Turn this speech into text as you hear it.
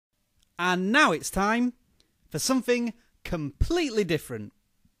And now it's time for something completely different.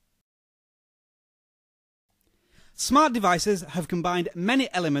 Smart devices have combined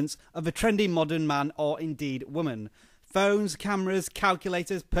many elements of a trendy modern man or indeed woman. Phones, cameras,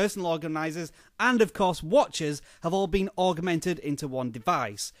 calculators, personal organisers, and of course watches have all been augmented into one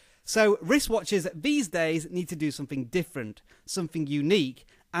device. So wristwatches these days need to do something different, something unique,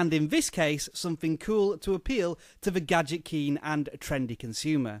 and in this case something cool to appeal to the gadget keen and trendy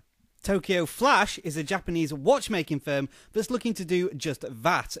consumer. Tokyo Flash is a Japanese watchmaking firm that's looking to do just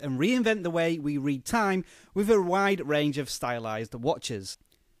that and reinvent the way we read time with a wide range of stylised watches.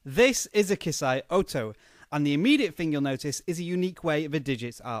 This is a Kisai OTO, and the immediate thing you'll notice is a unique way the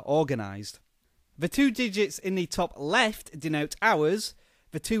digits are organised. The two digits in the top left denote hours,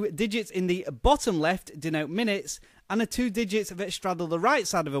 the two digits in the bottom left denote minutes, and the two digits that straddle the right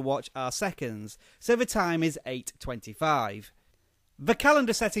side of a watch are seconds, so the time is 8:25. The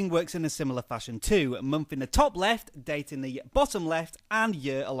calendar setting works in a similar fashion too, month in the top left, date in the bottom left, and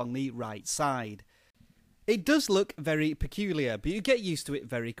year along the right side. It does look very peculiar, but you get used to it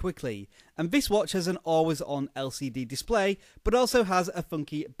very quickly, and this watch has an always-on LCD display, but also has a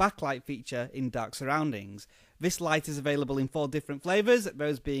funky backlight feature in dark surroundings. This light is available in 4 different flavours,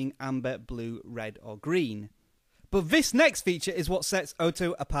 those being amber, blue, red or green. But this next feature is what sets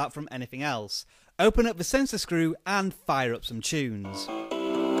OTO apart from anything else. Open up the sensor screw and fire up some tunes.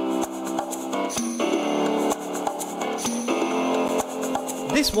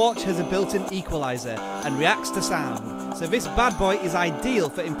 This watch has a built-in equaliser and reacts to sound, so this bad boy is ideal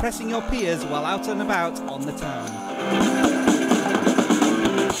for impressing your peers while out and about on the town.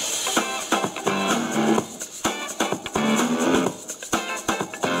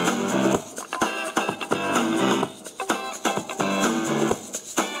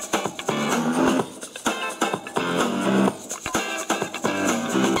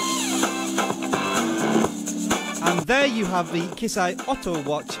 There you have the Kisai OTO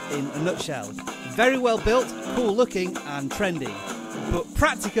watch in a nutshell. Very well built, cool looking and trendy. But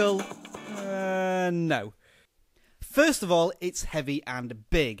practical? No. First of all, it's heavy and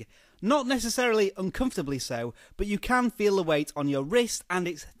big. Not necessarily uncomfortably so, but you can feel the weight on your wrist and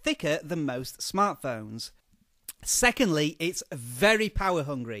it's thicker than most smartphones. Secondly, it's very power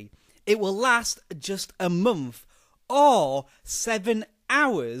hungry. It will last just a month or 7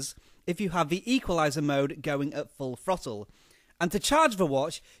 hours if you have the equaliser mode going at full throttle. And to charge the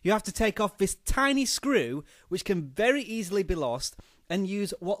watch, you have to take off this tiny screw, which can very easily be lost, and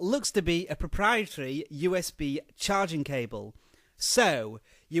use what looks to be a proprietary USB charging cable. So,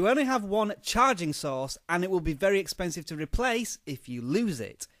 you only have one charging source, and it will be very expensive to replace if you lose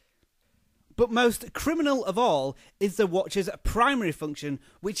it. But most criminal of all is the watch's primary function,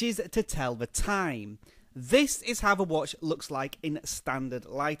 which is to tell the time. This is how the watch looks like in standard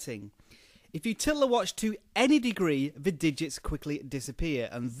lighting. If you tilt the watch to any degree, the digits quickly disappear,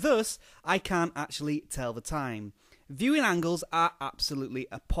 and thus I can't actually tell the time. Viewing angles are absolutely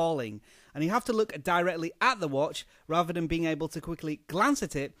appalling, and you have to look directly at the watch rather than being able to quickly glance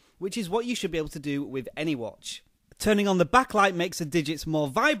at it, which is what you should be able to do with any watch. Turning on the backlight makes the digits more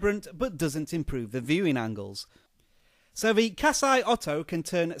vibrant, but doesn't improve the viewing angles. So the Kisai OTO can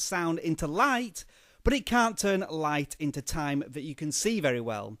turn sound into light, but it can't turn light into time that you can see very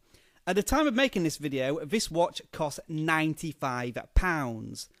well. At the time of making this video, this watch cost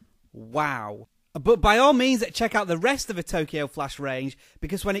 £95. Wow. But by all means, check out the rest of the Tokyo Flash range,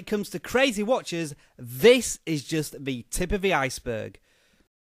 because when it comes to crazy watches, this is just the tip of the iceberg.